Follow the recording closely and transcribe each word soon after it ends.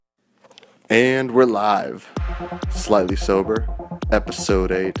And we're live. Slightly Sober,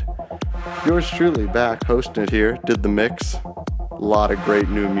 episode 8. Yours truly back hosting it here, did the mix. A lot of great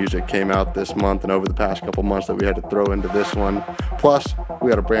new music came out this month and over the past couple months that we had to throw into this one. Plus, we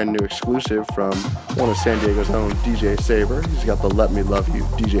got a brand new exclusive from one of San Diego's own DJ Saber. He's got the Let Me Love You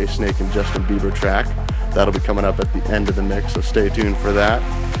DJ Snake and Justin Bieber track. That'll be coming up at the end of the mix, so stay tuned for that.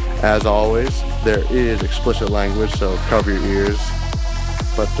 As always, there is explicit language, so cover your ears.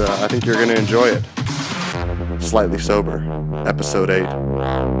 But I think you're going to enjoy it. Slightly Sober, episode 8.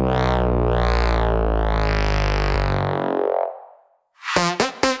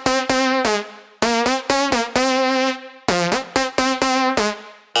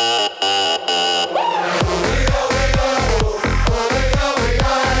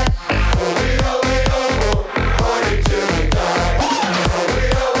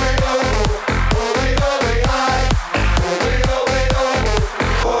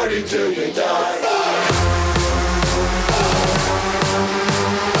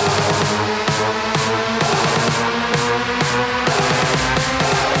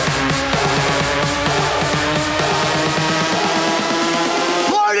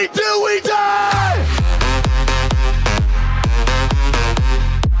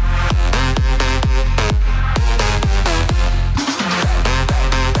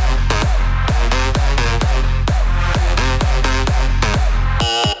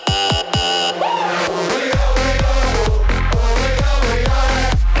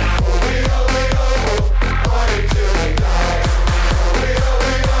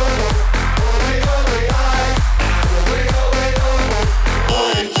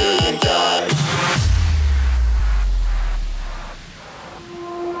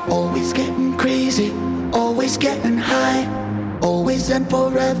 Always getting crazy, always getting high, always and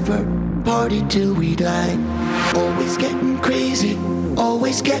forever, party till we die. Always getting crazy,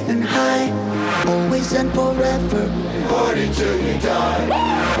 always getting high, always and forever, party till we die.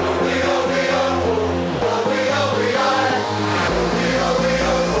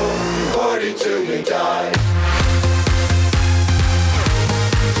 Party till we die.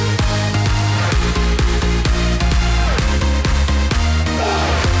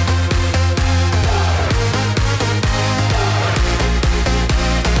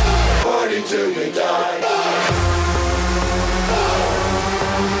 Till we die.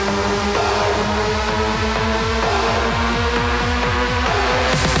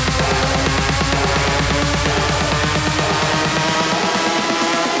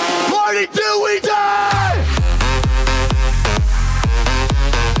 Party till we die.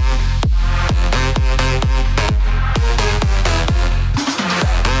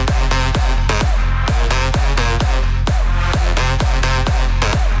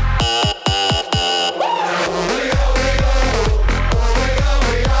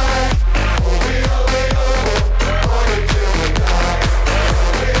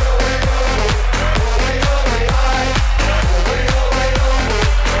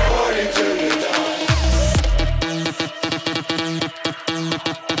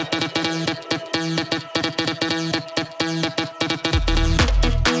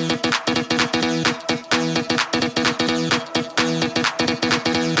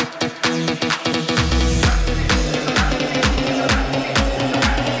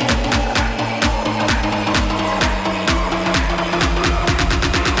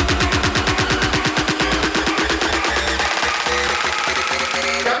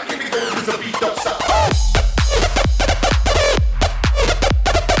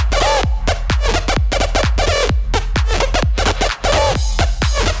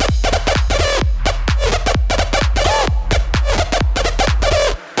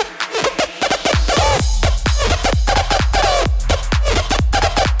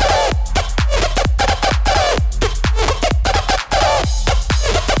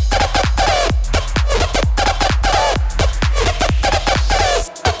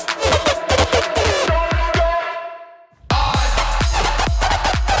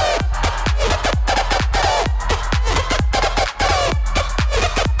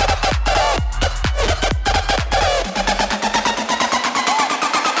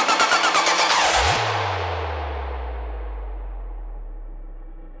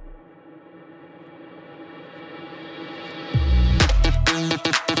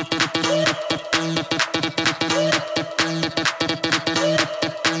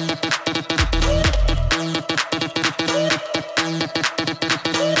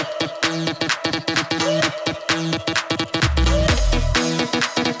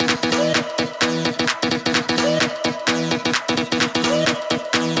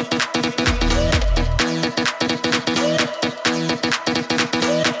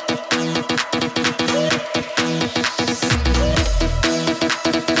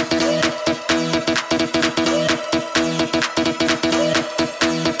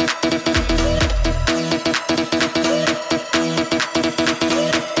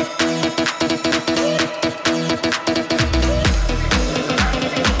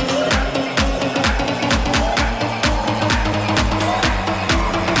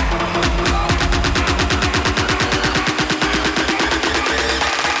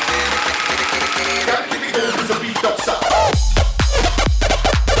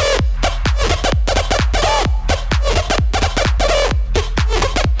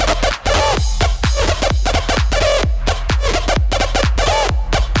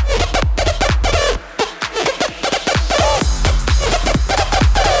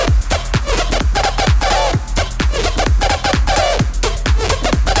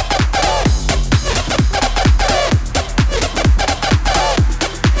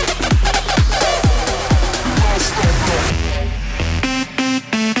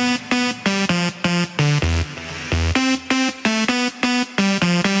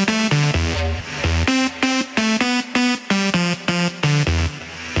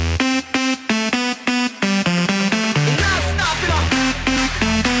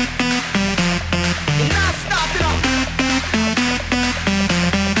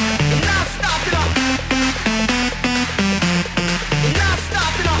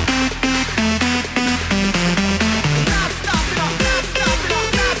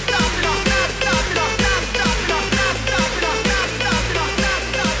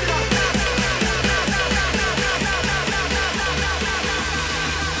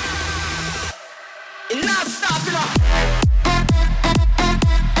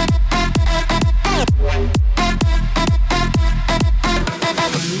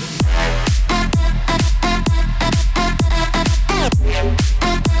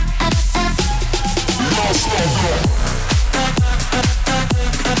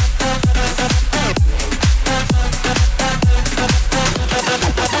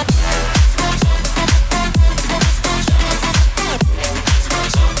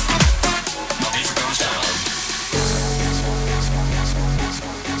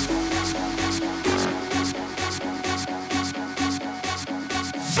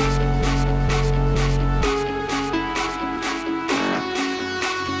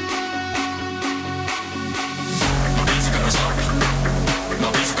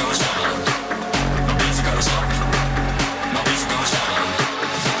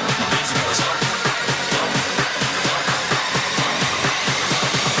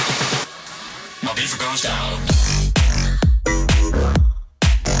 beat goes down.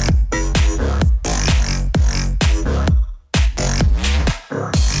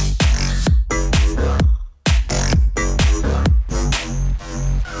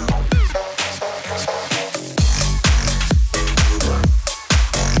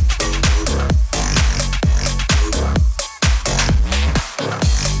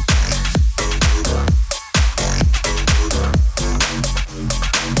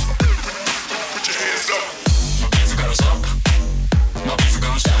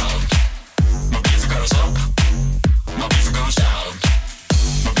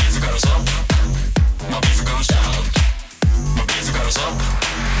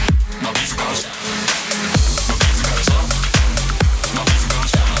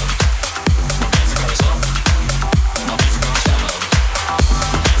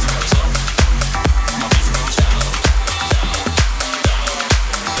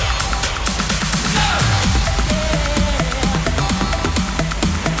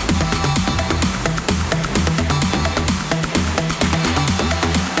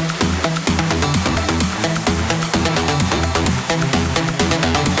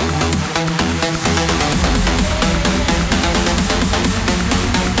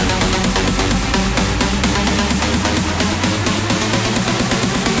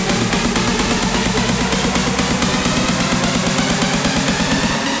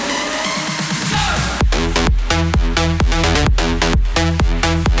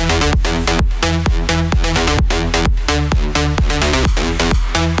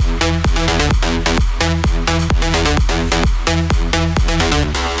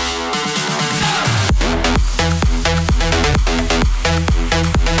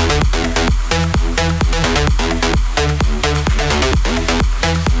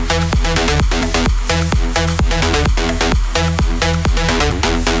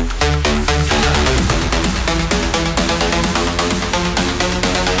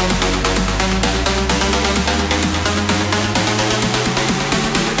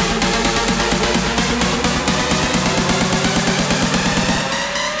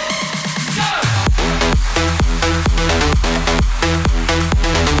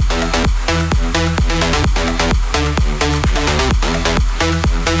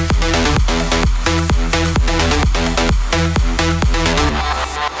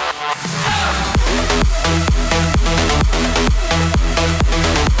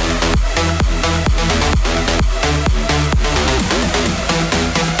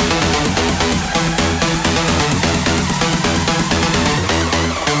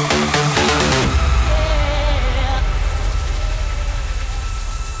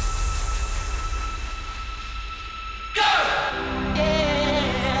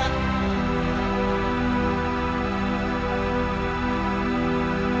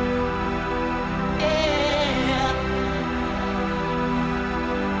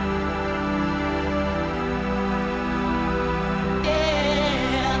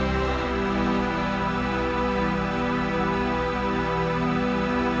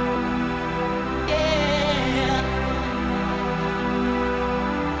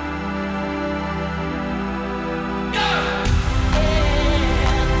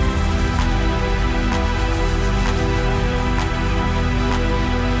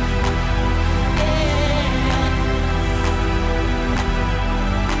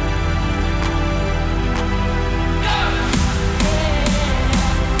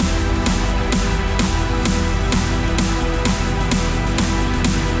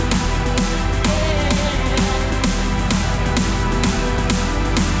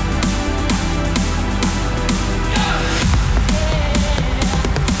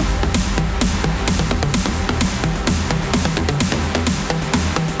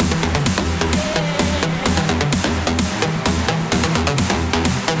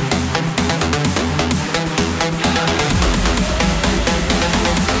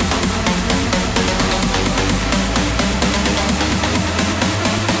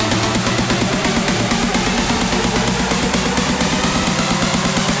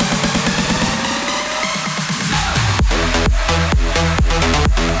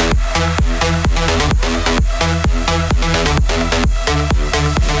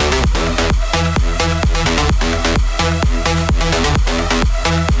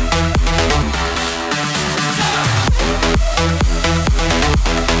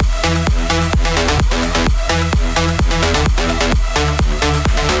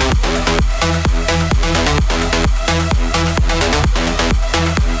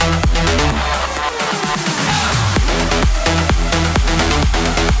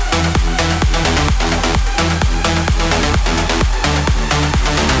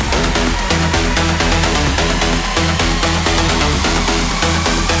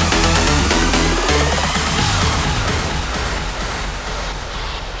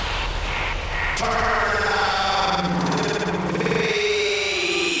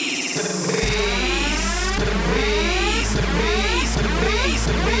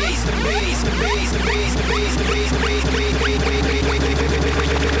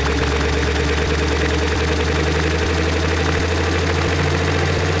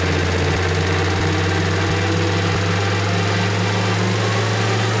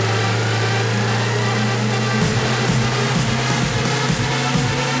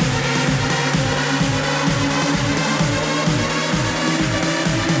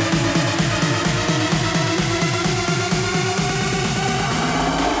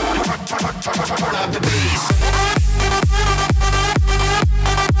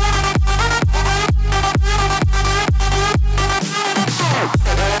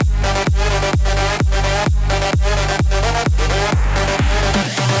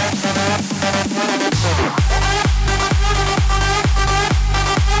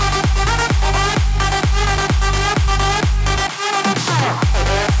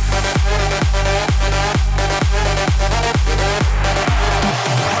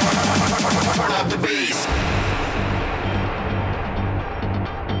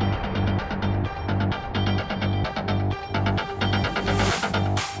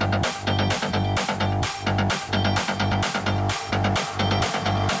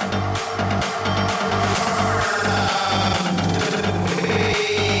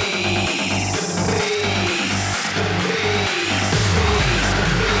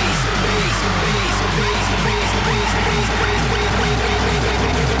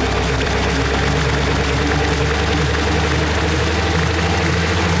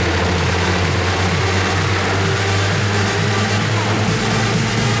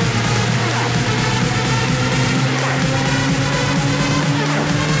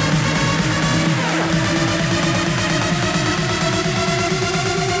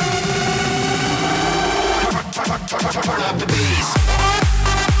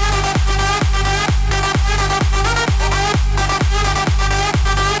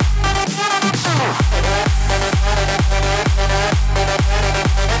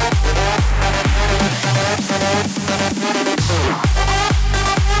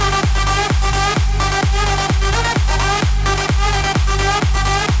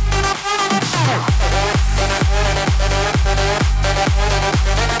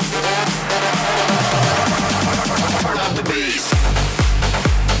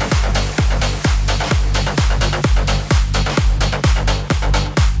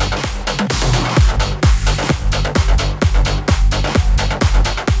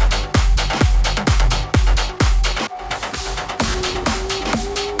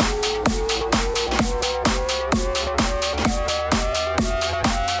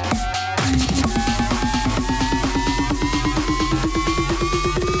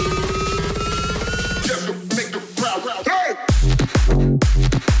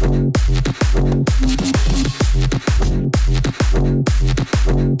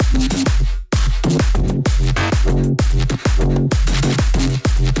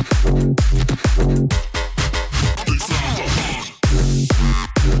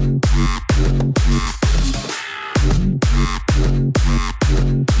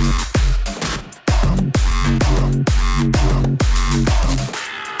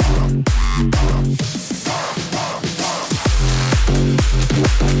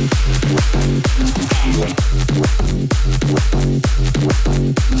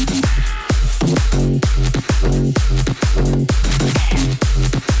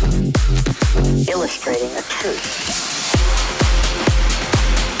 Illustrating a truth.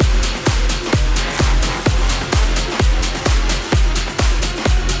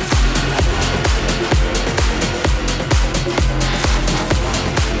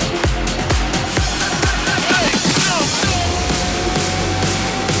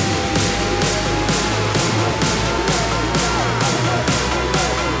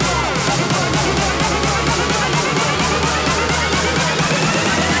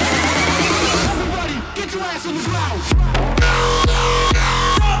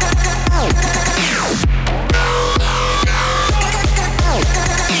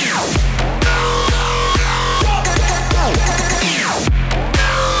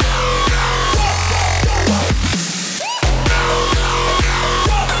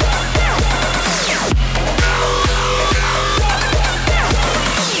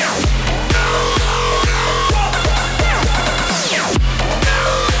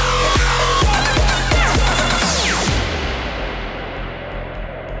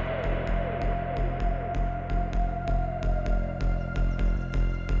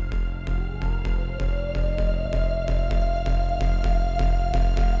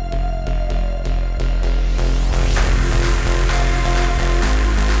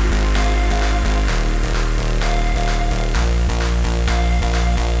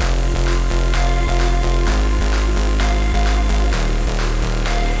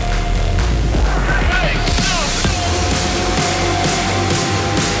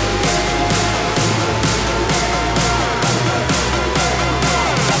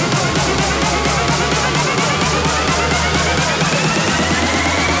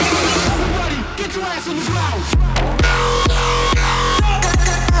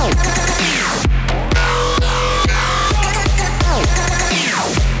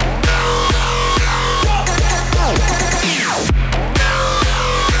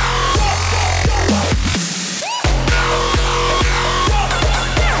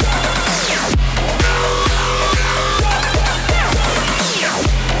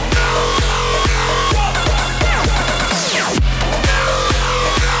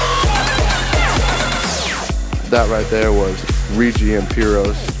 That right there was Rigi and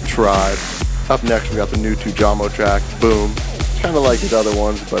Piro's Tribe. Up next we got the new Tujamo track, Boom. It's kind of like his other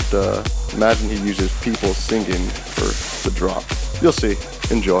ones, but imagine he uses people singing for the drop. You'll see.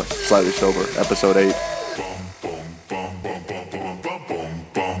 Enjoy. Slightly Sober, episode 8.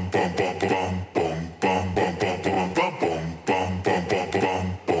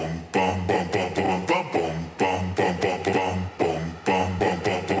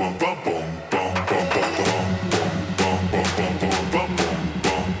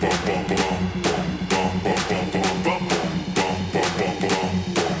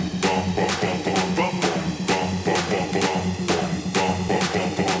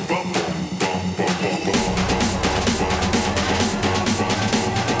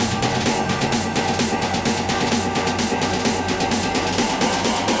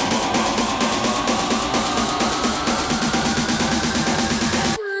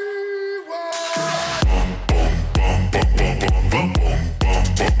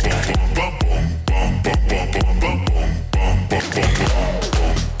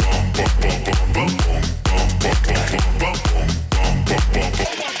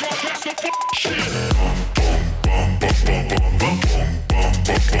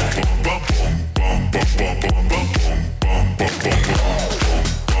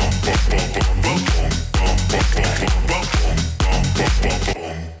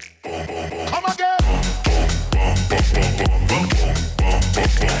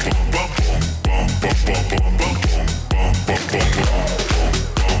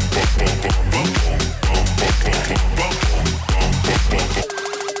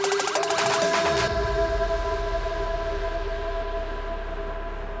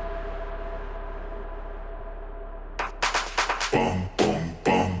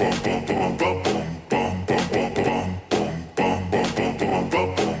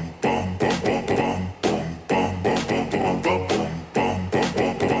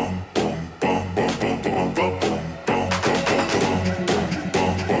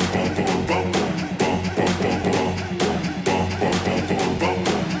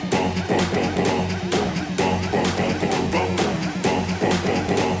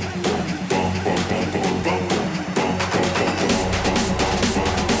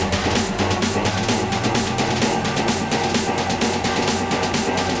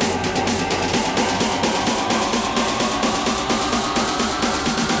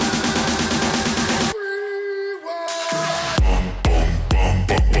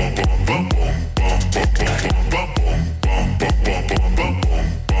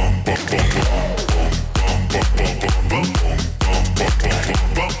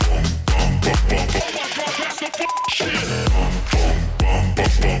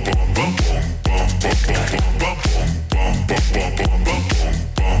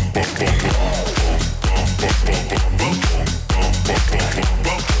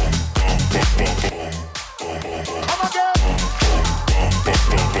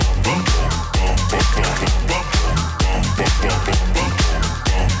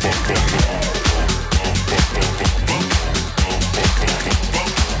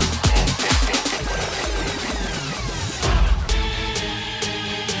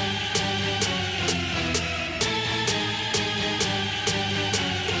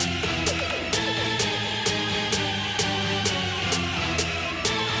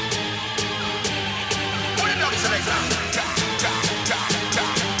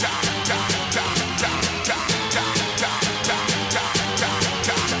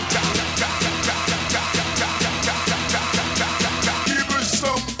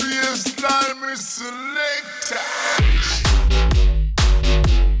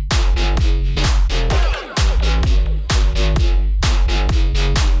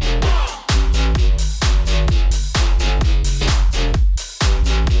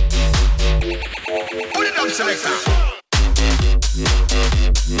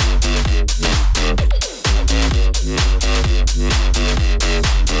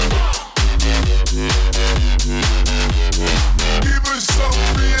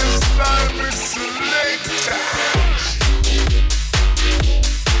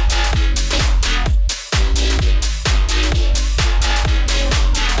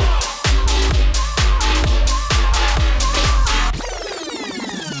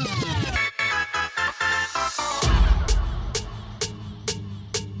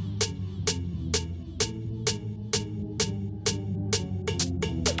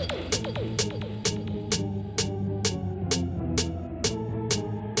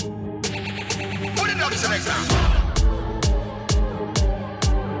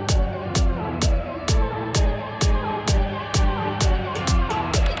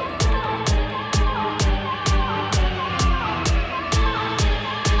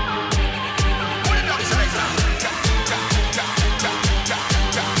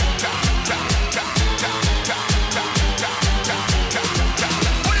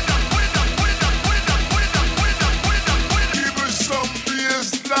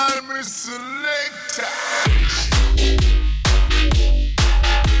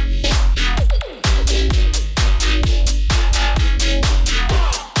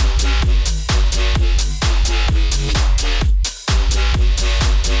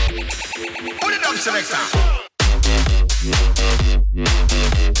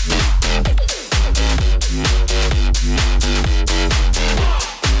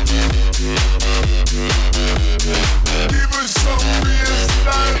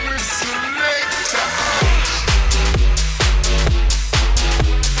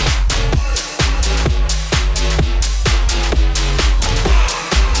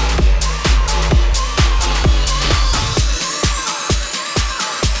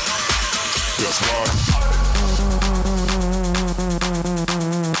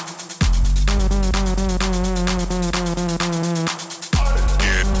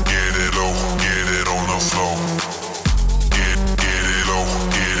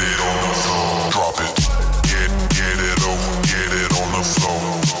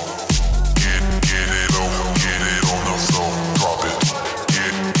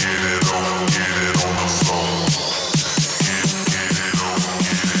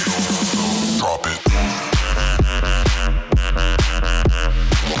 Drop it.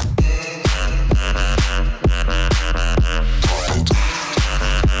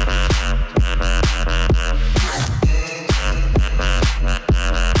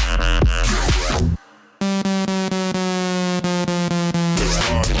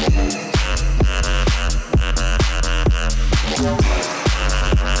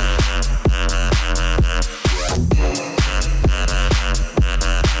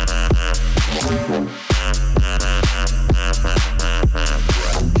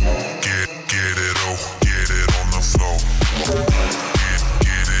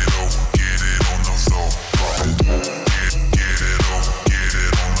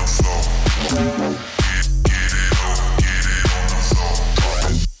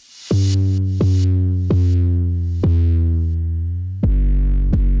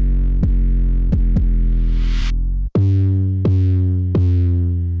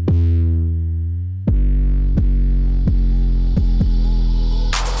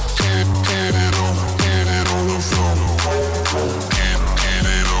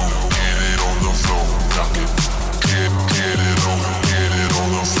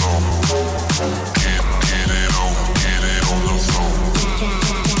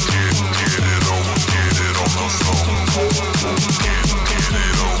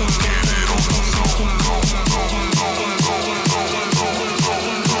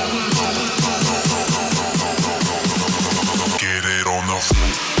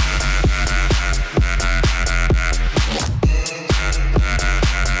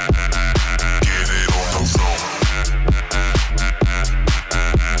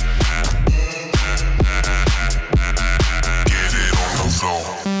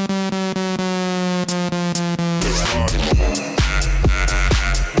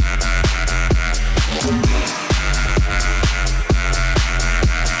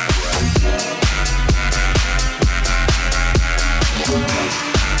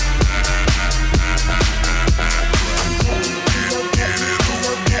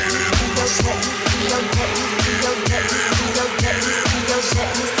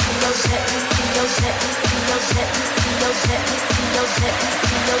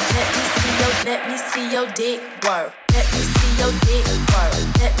 your dick work. Let me see your dick work.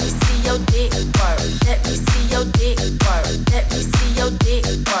 Let me see your dick work. Let me see your dick work. Let me see your dick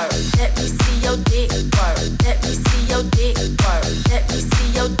work. Let me see your dick work. Let me see your dick work. Let me see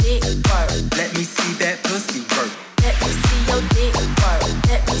your dick work. Let me see that pussy work. Let me see your dick work.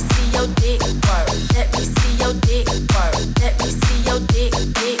 Let me see your dick work. Let me see your dick work. Let me see your dick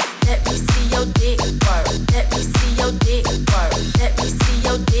dick. Let me see your dick work. Let me see your dick work. Let me see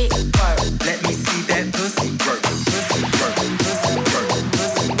your dick work. Let me see that pussy work. Pussy work. Pussy work.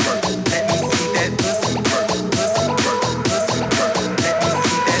 Pussy work. Let me see that pussy work. Pussy work. Pussy work. Let me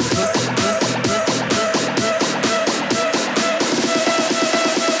see that pussy. Pussy. Pussy. Pussy.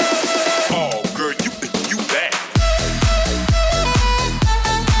 Oh, girl, you bad.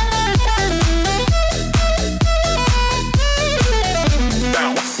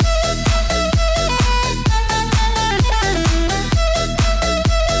 Bounce.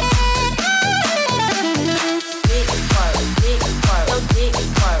 Dick work. Dick work. Your dick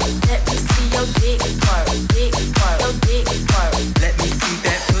work. Let me see your dick work. Dick work. Your dick work. Let me see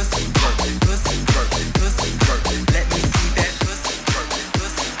that pussy work. Pussy work. Pussy work. Let me see that pussy work.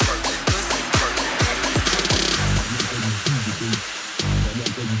 Pussy work. Pussy work.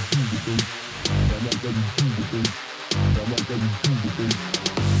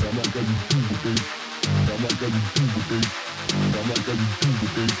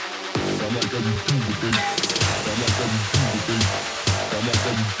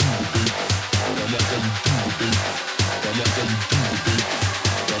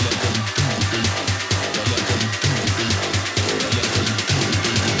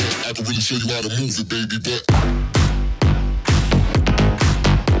 I can really show you how to move it, baby, but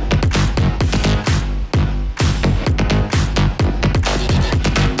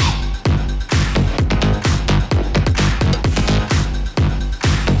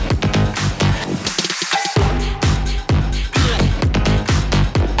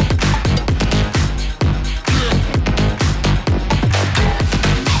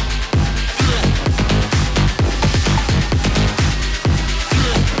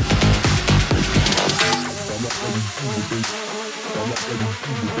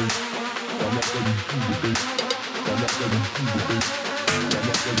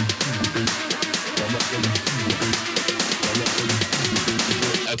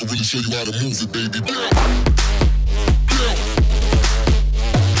I can really show you how to move it, baby.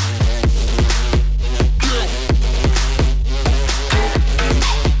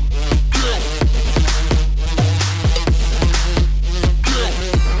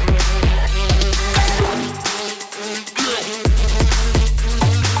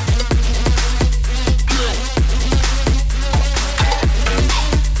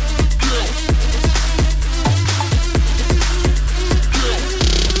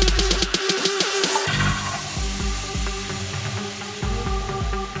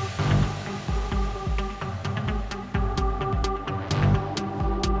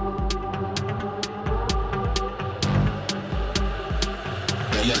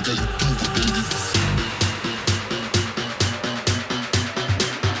 I like how you do it, baby.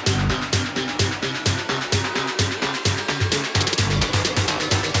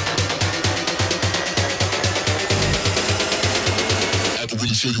 I can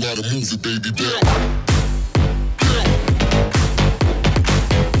really show you how to move it, baby, but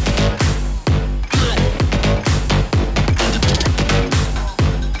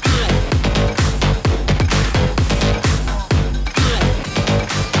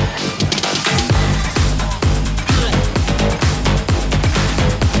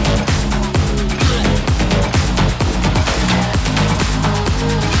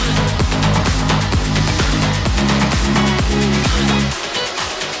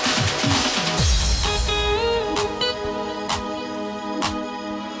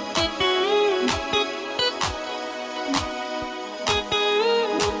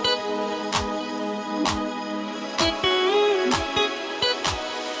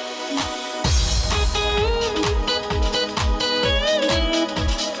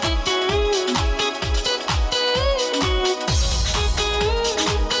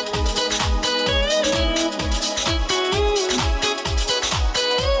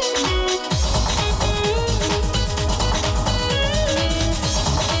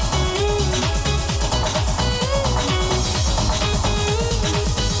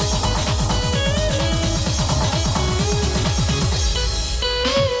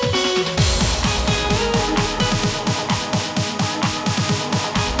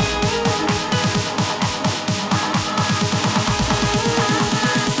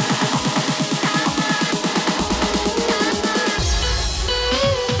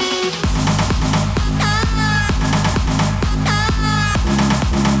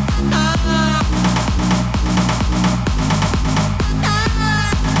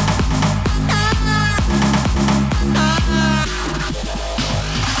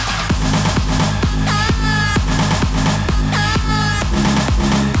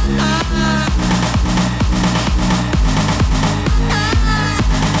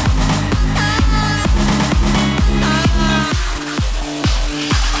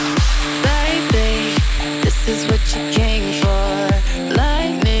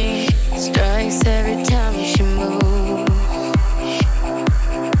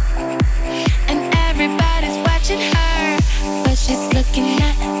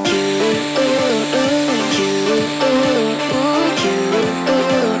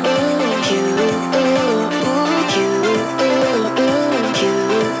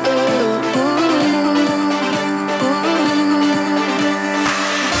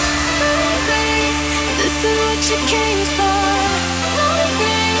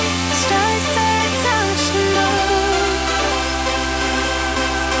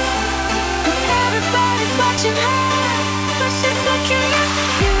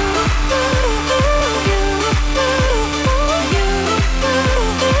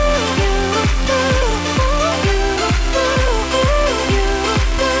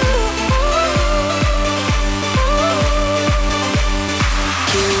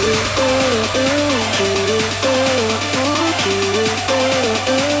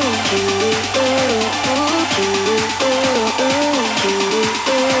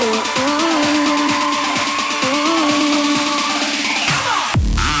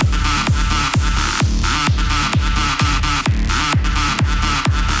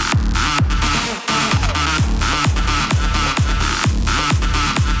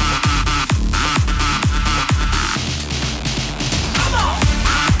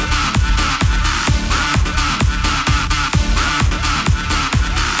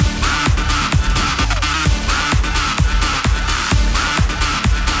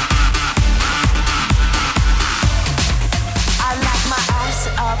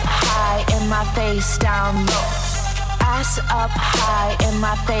face down low. Ass up high and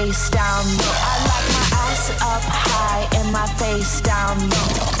my face down low. I like my ass up high and my face down low.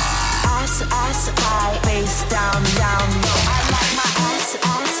 Ass high, face down, down low. I like my ass. I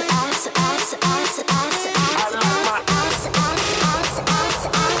like my ass.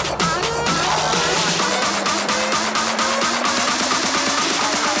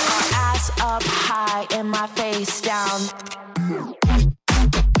 Ass up high and my face down.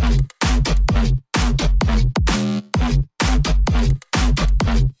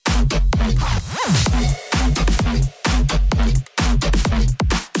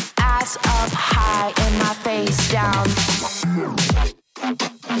 Ass up high and my face down.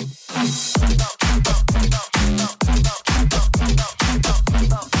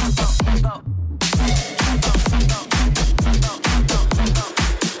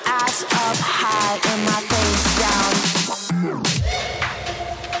 Ass up high and my face down.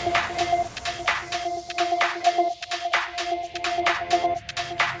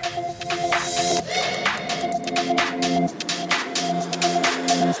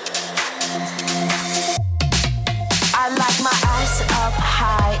 I like my ass up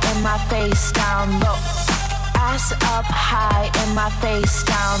high and my face down low. Ass up high and my face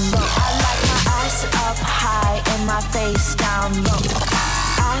down low. I like my ass up high and my face down low.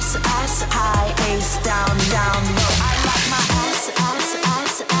 Ass high, face down, down low. I like my ass. I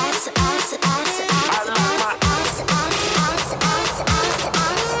like my ass.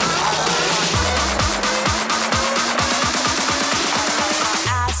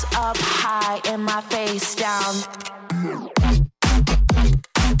 Ass up high and my face down.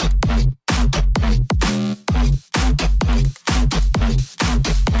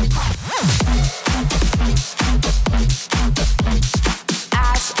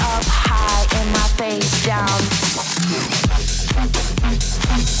 Ass up high and my face down. Ass up high and my face down.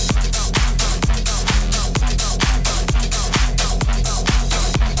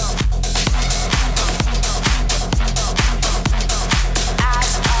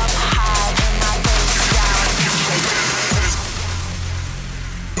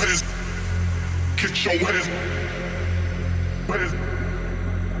 Get your hands. Get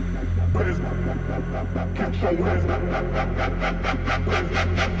your hands.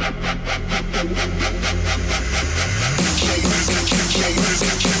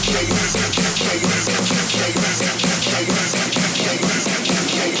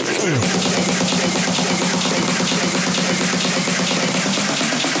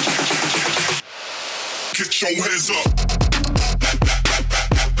 Get your hands up.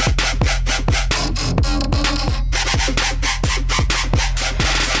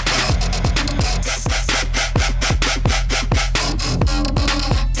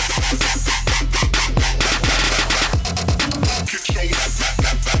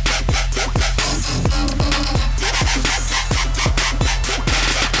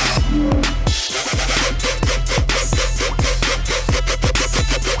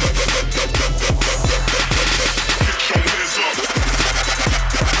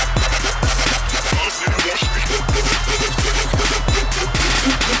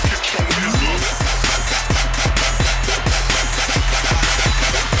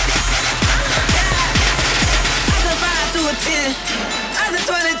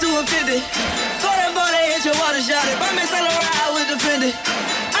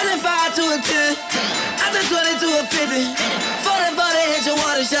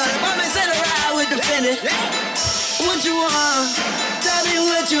 What you want? Tell me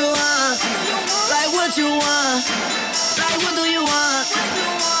what you want. Like what you want? Like what do you want?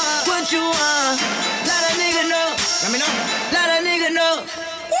 What you want? Let a nigga know. Let me know. Let a nigga know.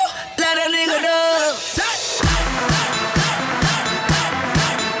 Let a nigga know.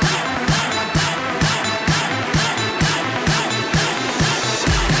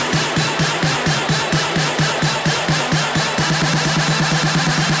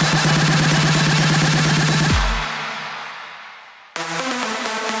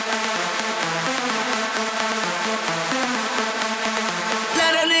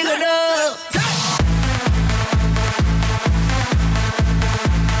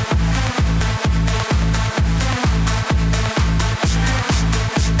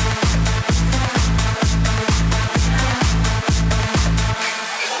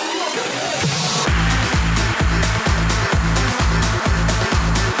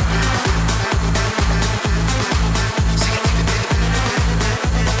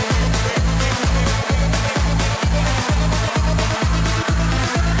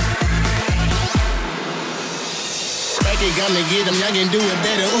 wanna get him young and do it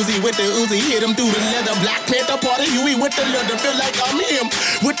better. Uzi with the Uzi, hit him through the leather. Black Panther part of Huey with the leather. Feel like I'm him.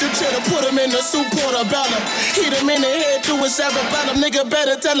 With the cheddar, put him in the soup portobello. Hit him in the head through his cerebellum. Nigga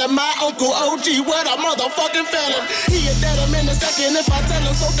better tell him my uncle OG what a motherfucking felon. He a dead him in a second if I tell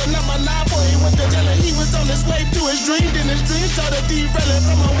him. So the number 9 boy, he went to jail. He was on his way to his dream. Then his dream started derailing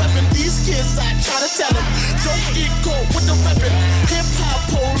from a weapon. These kids, I try to tell him, don't get caught with the weapon. Hip hop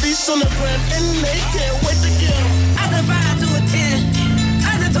police on the gram, and they can't wait to get him. I said 5 to a 10,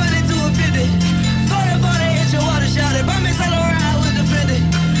 I said 20 to a 50. 40 40 hit your water shot it. Bump me sell a ride with the 50.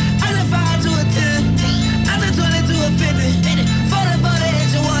 I said 5 to a 10, I said 20 to a 50. 40 40 hit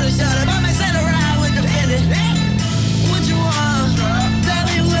your water shot it. Bump me sell a ride with the 50. What you want? Tell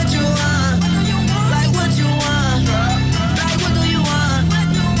me what you want. Like what you want. Like what do you want?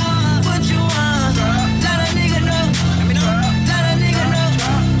 What you want? Let a nigga know. Let me know. Let a nigga know.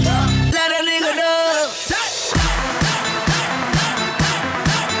 Let a nigga know.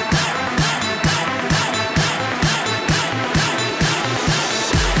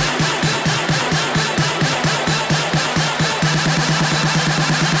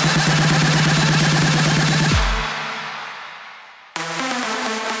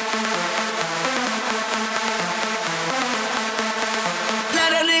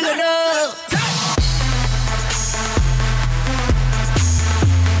 Let a nigga know.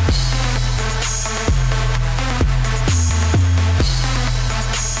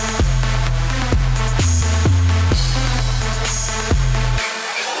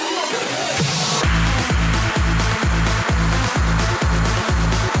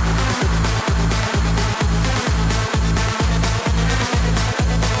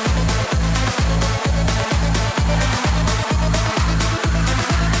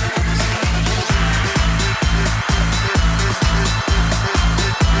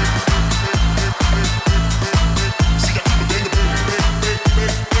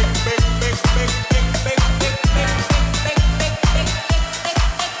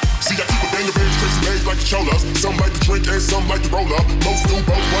 See, I keep a bang of eggs, crazy legs like the cholas. Some like to drink and some like to roll up. Most do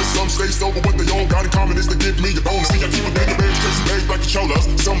both, but some stay sober. What they all got in common is to give me a bonus. See, I keep a bang of eggs, crazy legs like the cholas.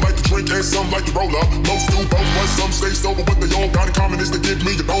 Some like to drink and some like to roll up. Most do both, but some stay sober. What they all got in common is to give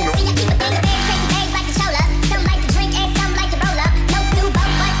me a bonus. See, I keep a bang of eggs, crazy legs like the cholas. Some like to drink and some like to roll up. Most do both,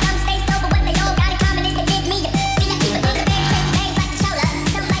 but some stay sober. What they all got in common is to give me a. See, I keep a bang of eggs, crazy legs like the cholas.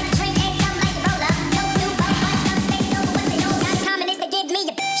 Some like to drink and some like to roll up. Most do both, but some stay sober. What they all got in common is to give me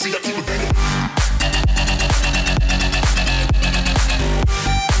a. See, I keep a bang of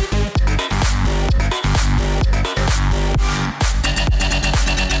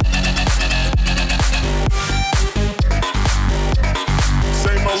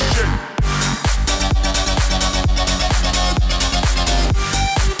same old shit.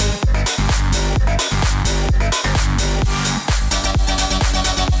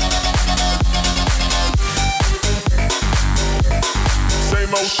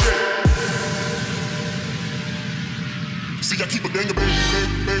 Same old shit. See, I keep a dang a bang,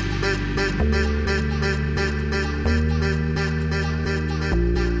 bang, bang, bang, bang, bang, bang, bang, bang.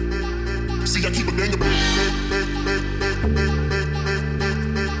 See, I keep a dang a bang, bang, bang, bang, bang, bang, bang.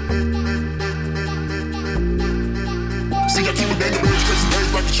 See, I keep a dang a bang, crazy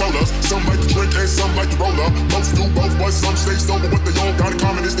legs like the cholas. Some like to drink and some like to roll up. Most do both, but some stay sober. What they all got in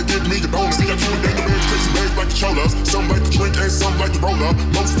common is to give me a bonus. See, I keep a dang a bang, crazy legs like the cholas. Some like to drink and some like to roll up.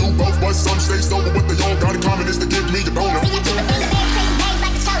 Most do both, but some stay sober. What they all got in common is to give me a bonus. See, I keep a bang of eggs, crazy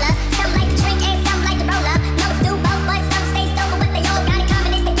legs like the cholas. Some like to drink and some like to roll up. Most do both, but some stay sober. What they all got in common is to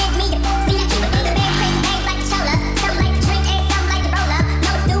give me a. See, I keep a bang of eggs, crazy legs like the cholas. Some like to drink and some like to roll up.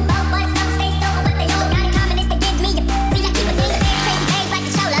 Most do both, but some stay sober. What they all got in common is to give me a. See, I keep a bang of eggs, crazy legs like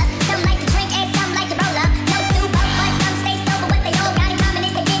the cholas. Some like to drink and some like to roll up. Most do both, but some stay sober. What they all got in common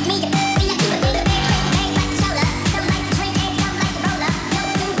is to give me a. See, I keep a bang of eggs, crazy legs like the cholas. Some like to drink and some like to roll up.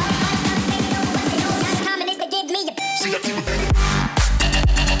 Most do both, but some stay sober. What they all got in common is to give me a. See, I keep a dang a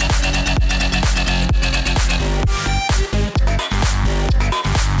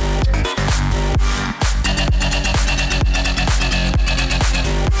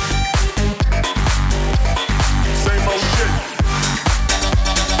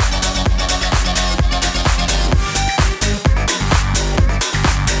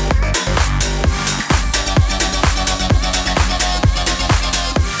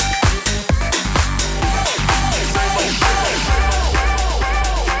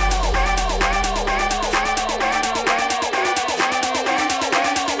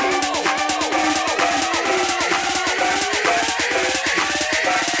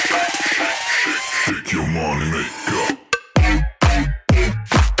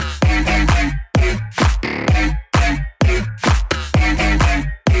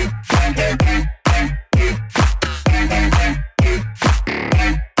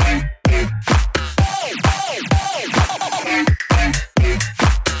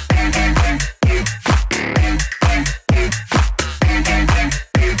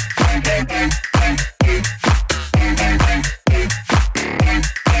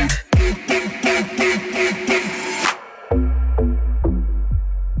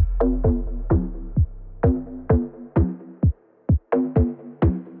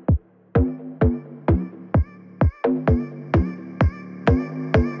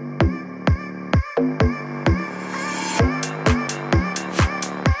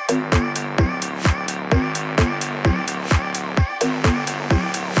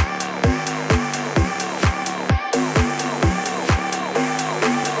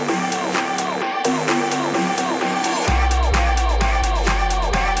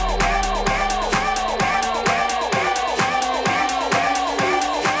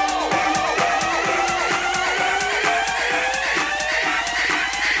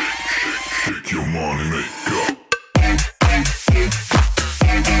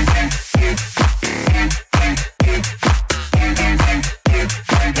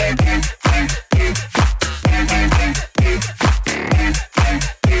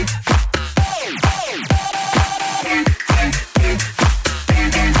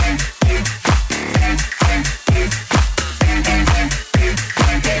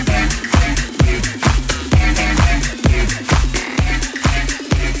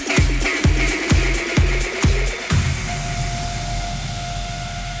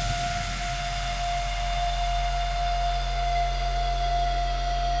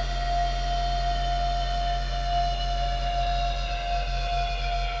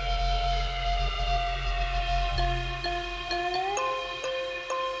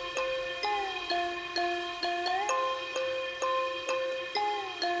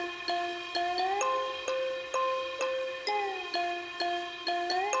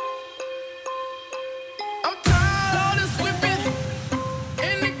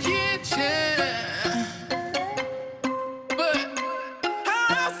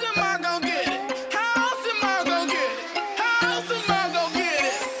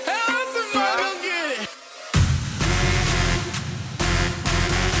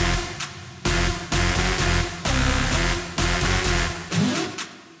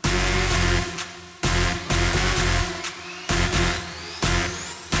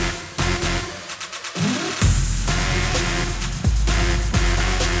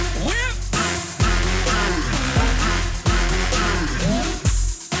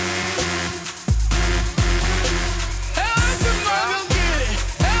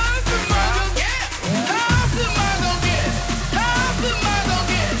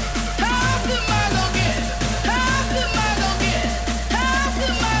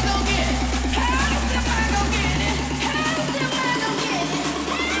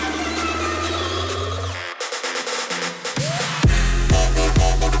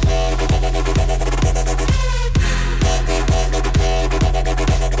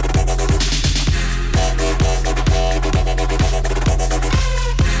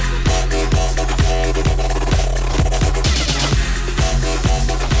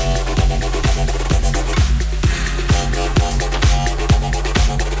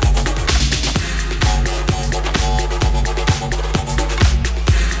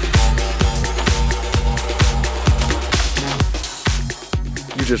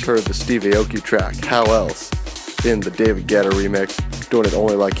just heard the Steve Aoki track, How Else, in the David Guetta remix, doing it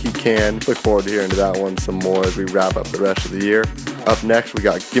only like he can. Look forward to hearing that one some more as we wrap up the rest of the year. Up next, we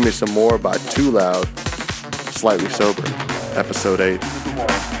got Gimme Some More by Too Loud, Slightly Sober, Episode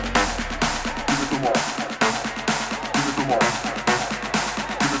 8.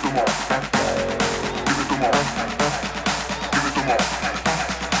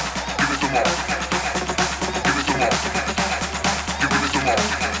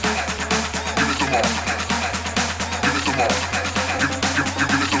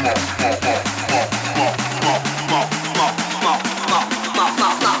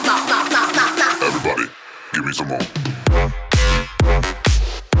 Everybody, give me some more.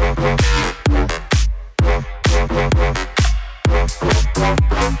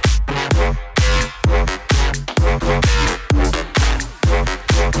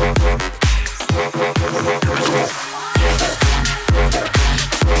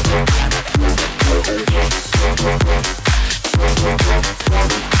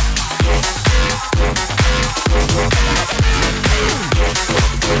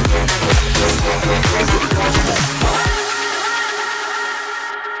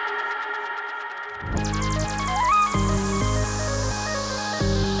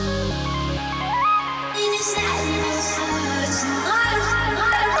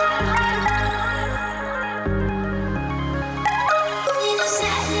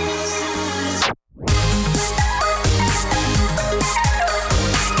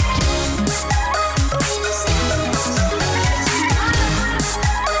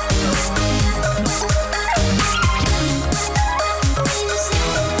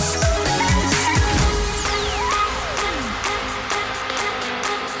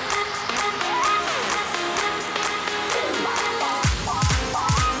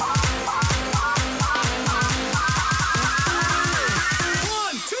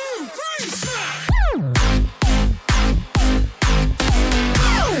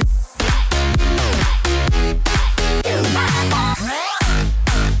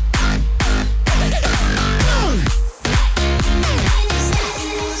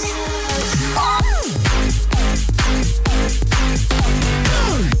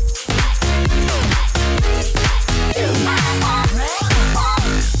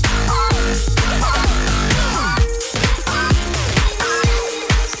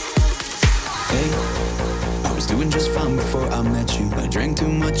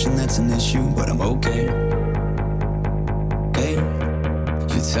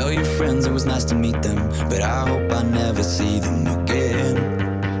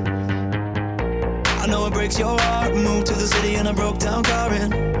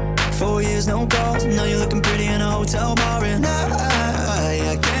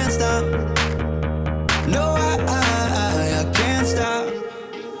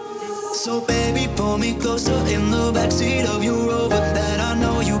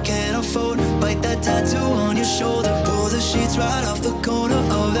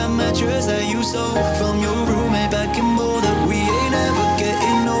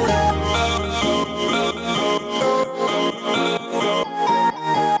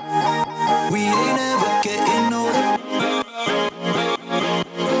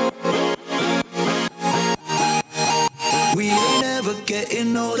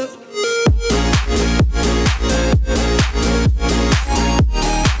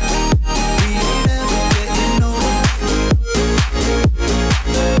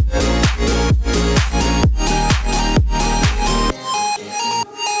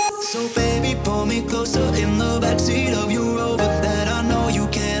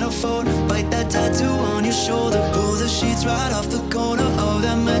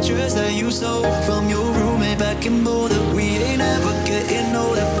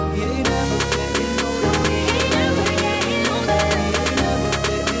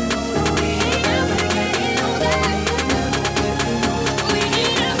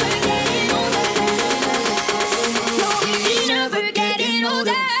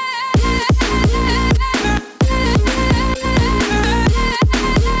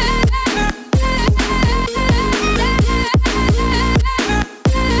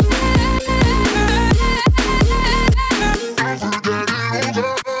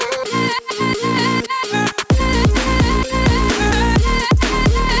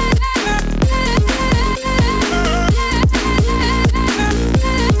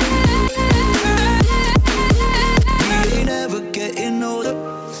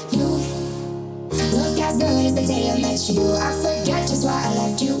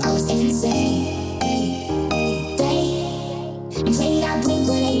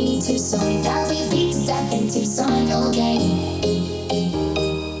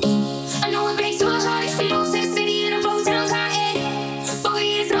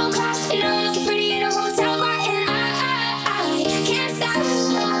 Benz, no car, and I'm looking pretty in a hotel bar, and I can't stop.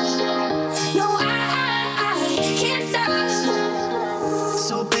 No, I can't stop.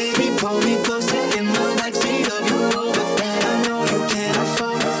 So baby, pull me closer in the backseat of your Rover that I know you can't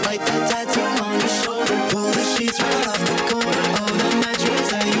afford. Like that tattoo on your shoulder. Pull the sheets right off the corner of the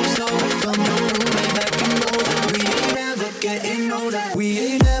mattress that you stole from the roommate back in Boulder. We ain't never getting older. We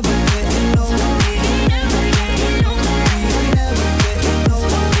ain't never getting older. We ain't never getting older. We ain't never getting older.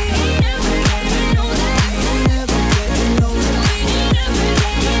 We ain't never getting older. We ain't never getting older. We ain't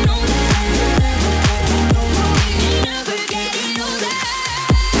never getting older. We ain't never getting older.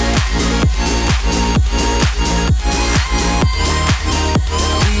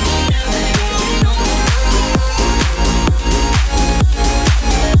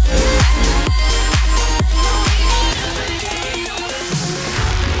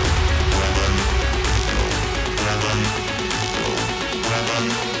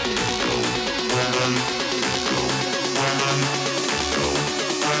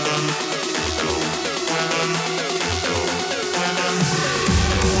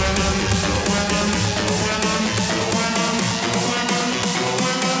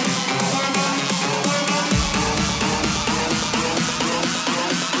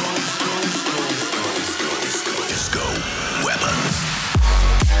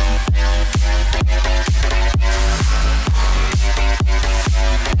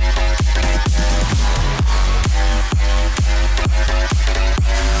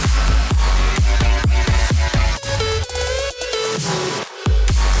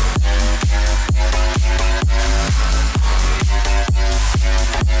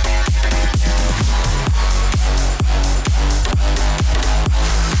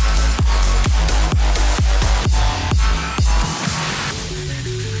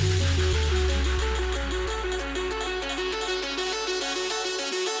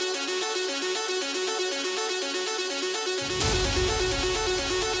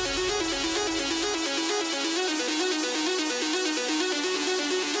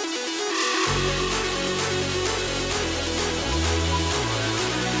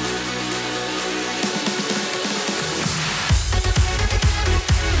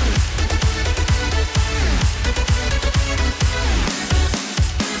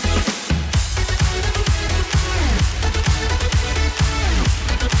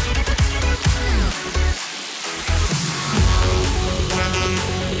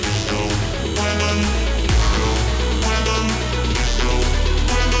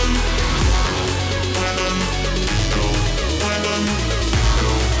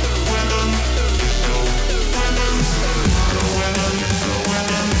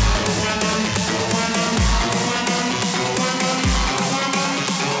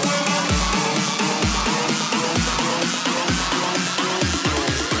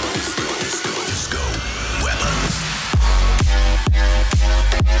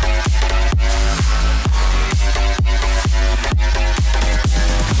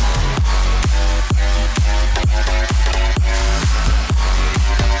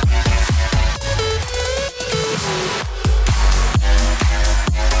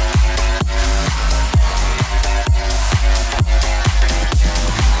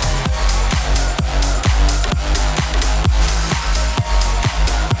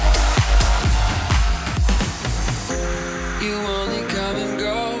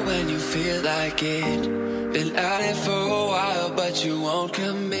 like it. Been at it for a while, but you won't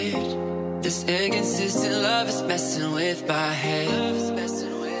commit. This inconsistent love is messing with my head. Love is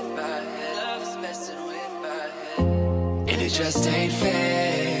messing with my head. Love is messing with my head. And it just ain't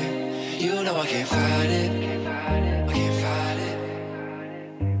fair. You know I can't fight it. I can't fight it.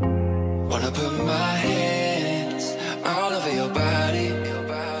 Wanna put my hands all over your body.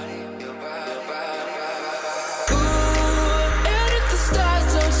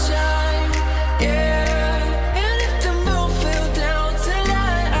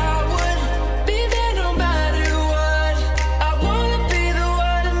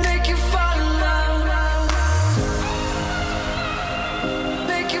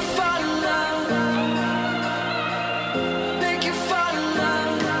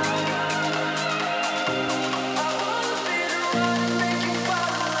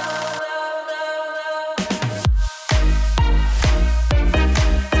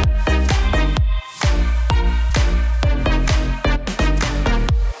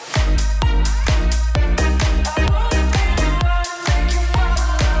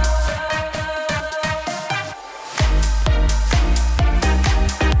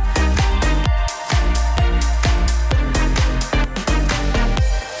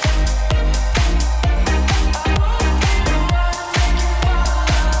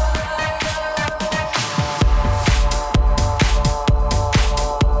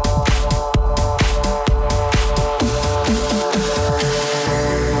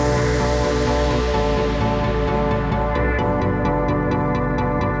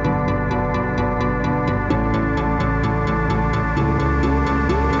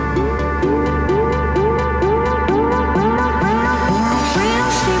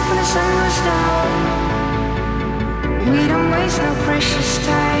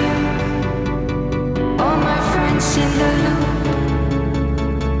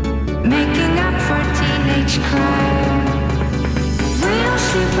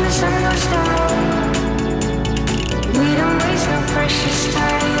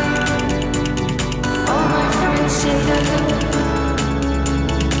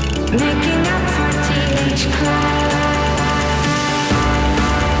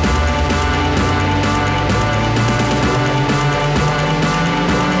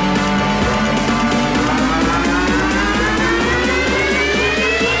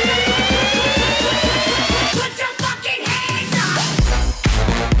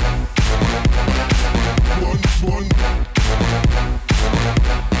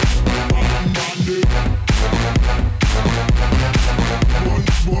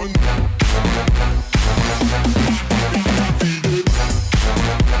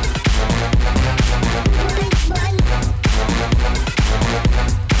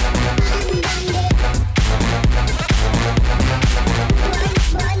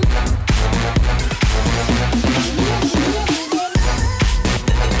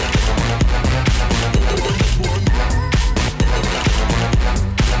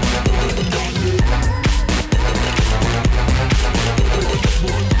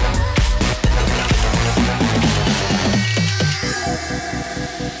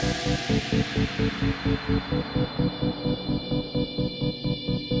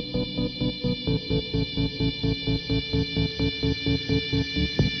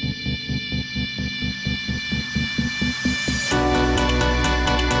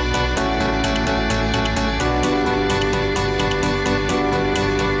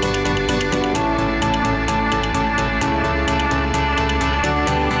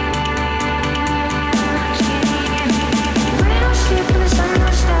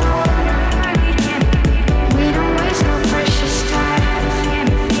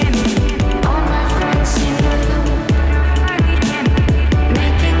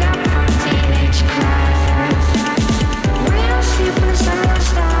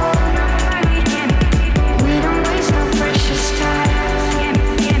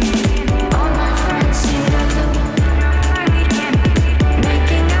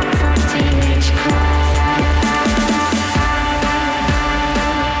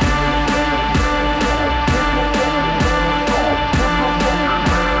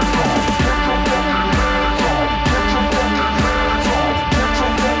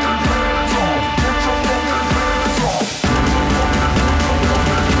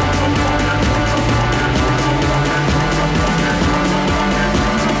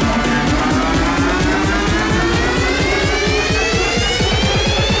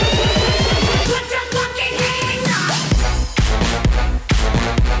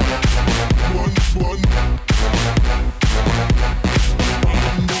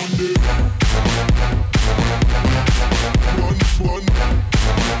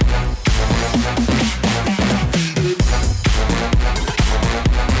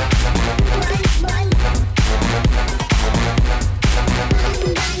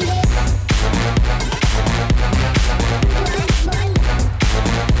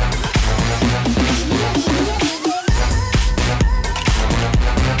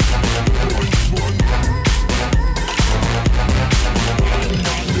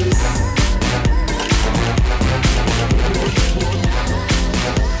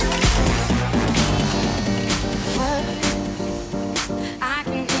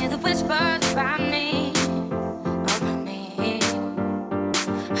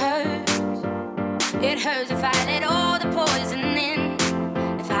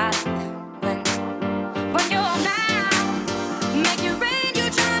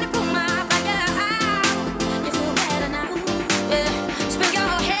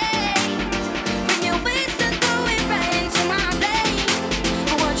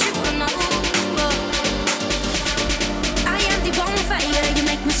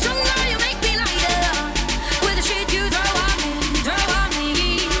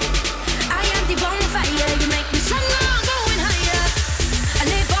 Bonfire, you make me stronger, going higher.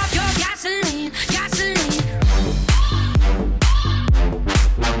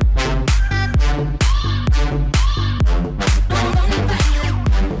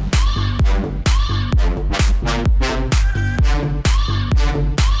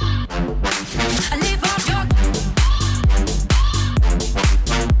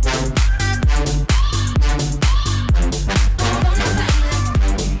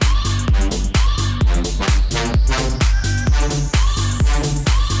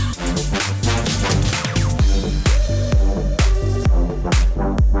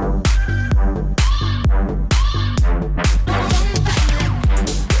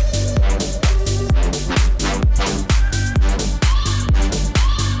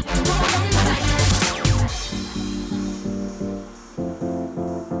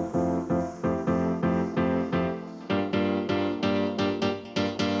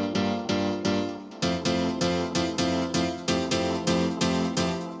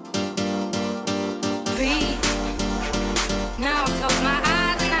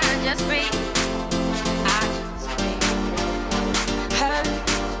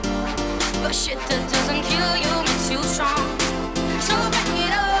 But shit that doesn't kill you makes you strong. So back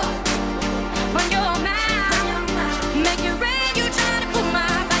it up, run your mouth, make it rain. You try to put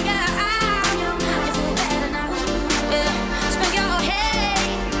my fire out. You feel better now, yeah. Spin your head,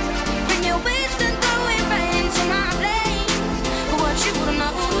 bring your waist and throw it right into my flames. But what you wanna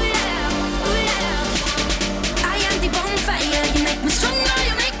know, yeah, oh yeah. I am the bonfire. You make me stronger,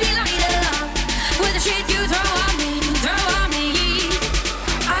 you make me lighter. With the shit you throw on me, throw on me.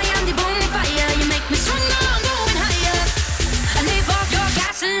 I am the bonfire. You make me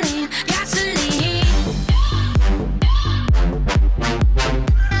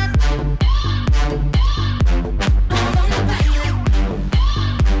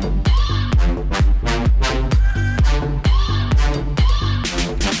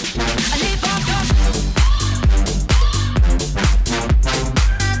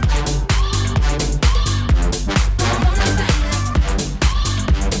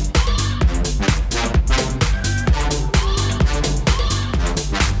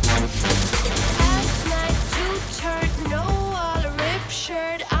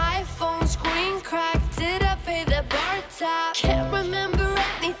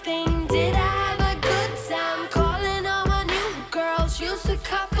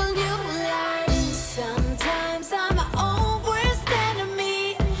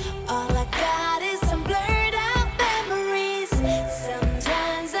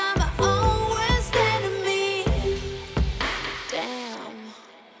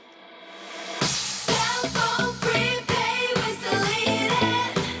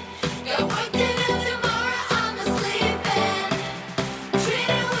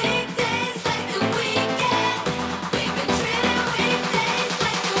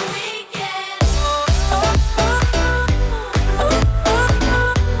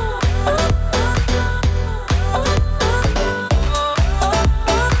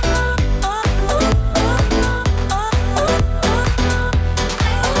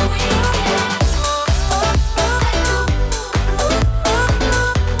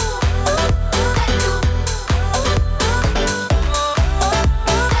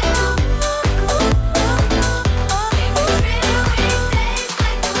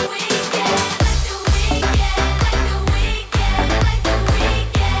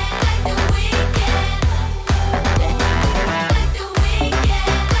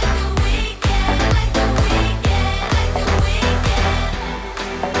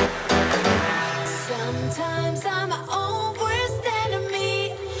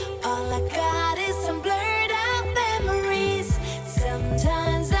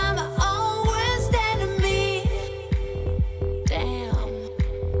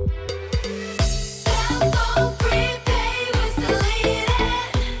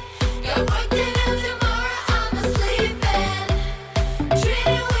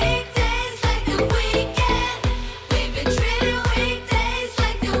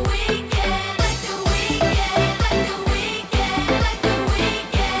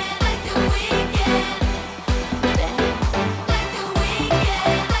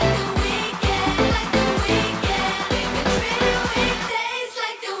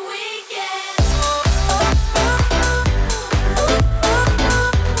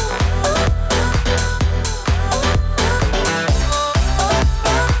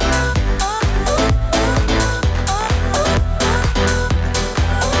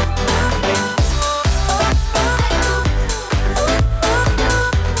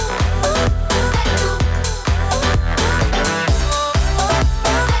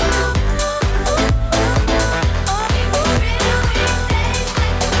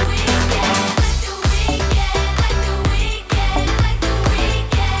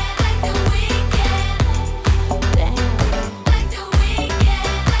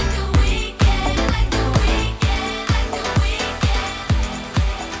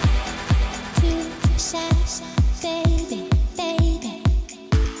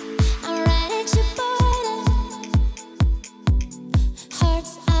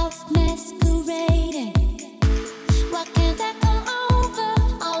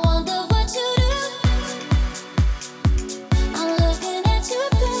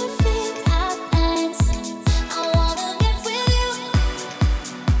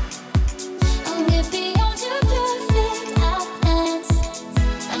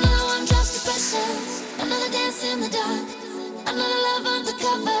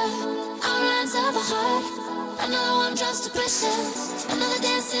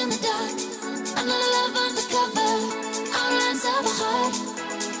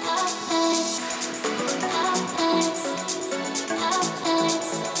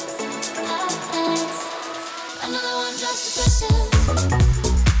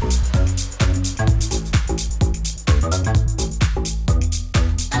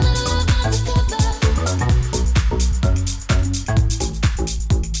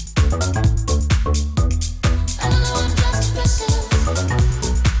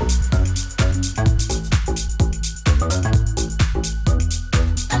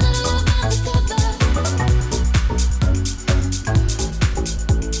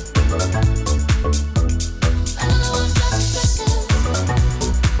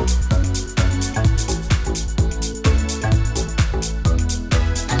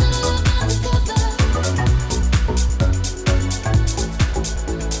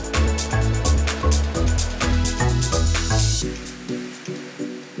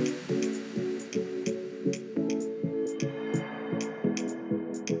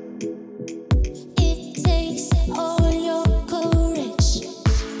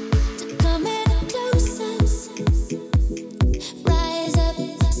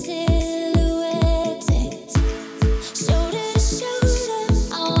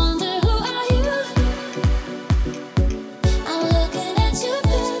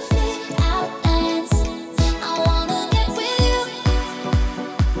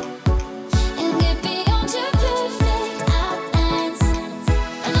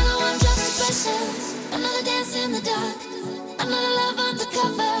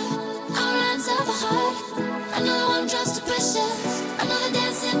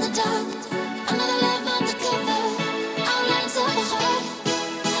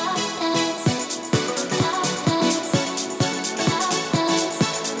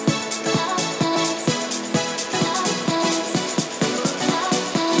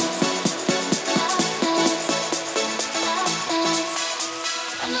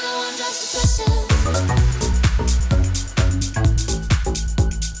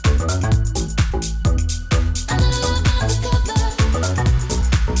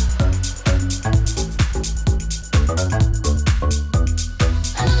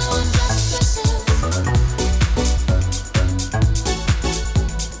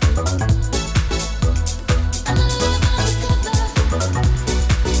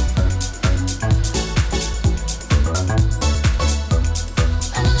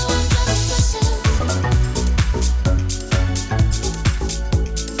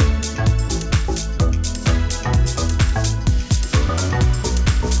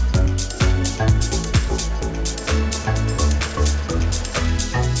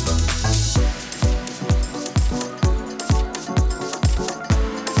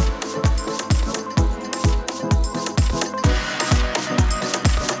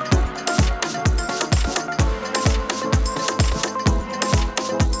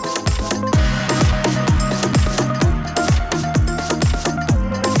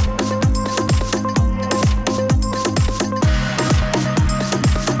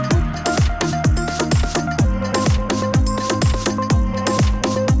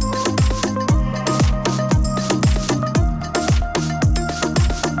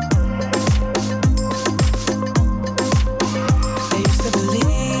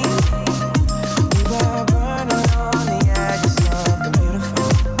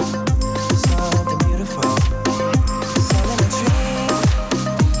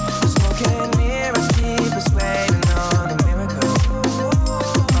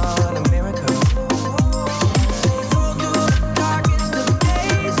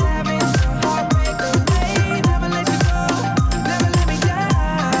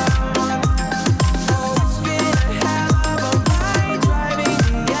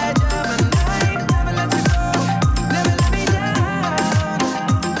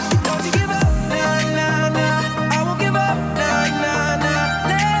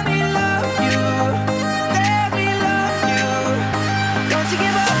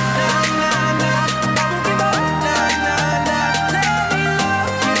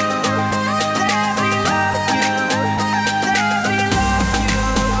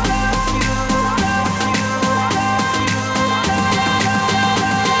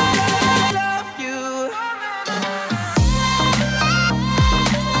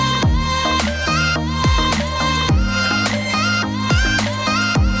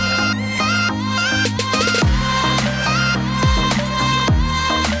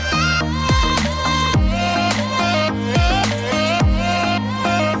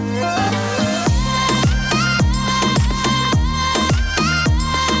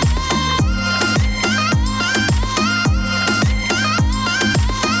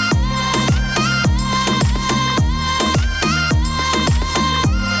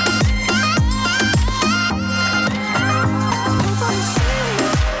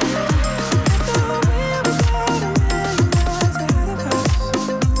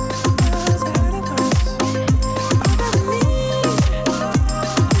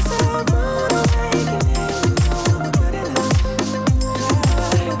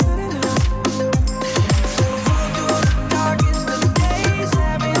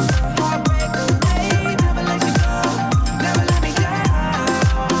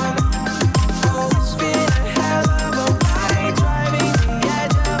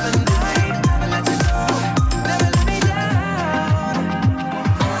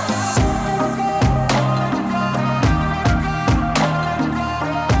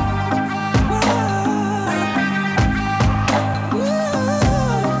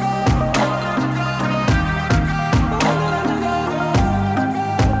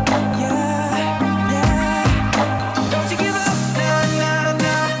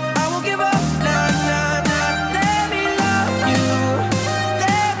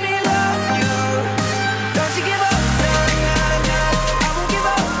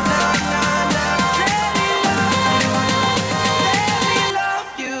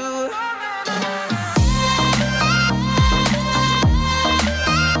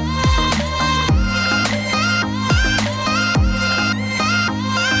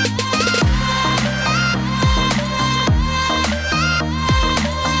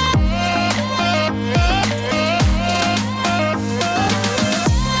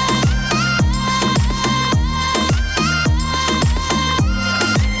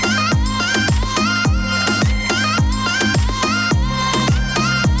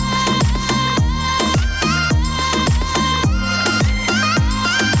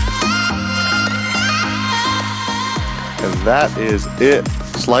that is it.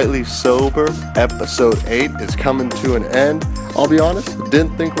 Slightly Sober, episode 8 is coming to an end. I'll be honest,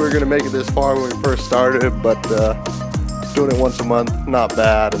 didn't think we were going to make it this far when we first started, but doing it once a month, not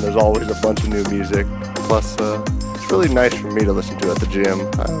bad, and there's always a bunch of new music. Plus, it's really nice for me to listen to at the gym.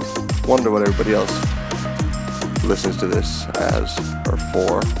 I wonder what everybody else listens to this as or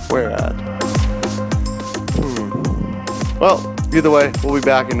for. Where at? Well, either way, we'll be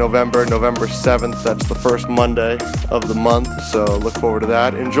back in November 7th. That's the first Monday of the month, so look forward to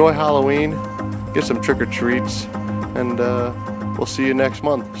that. Enjoy Halloween, get some trick-or-treats, and we'll see you next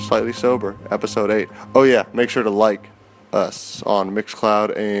month. Slightly Sober, episode 8. Oh yeah, make sure to like us on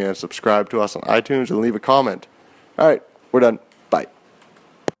Mixcloud and subscribe to us on iTunes and leave a comment. Alright, we're done.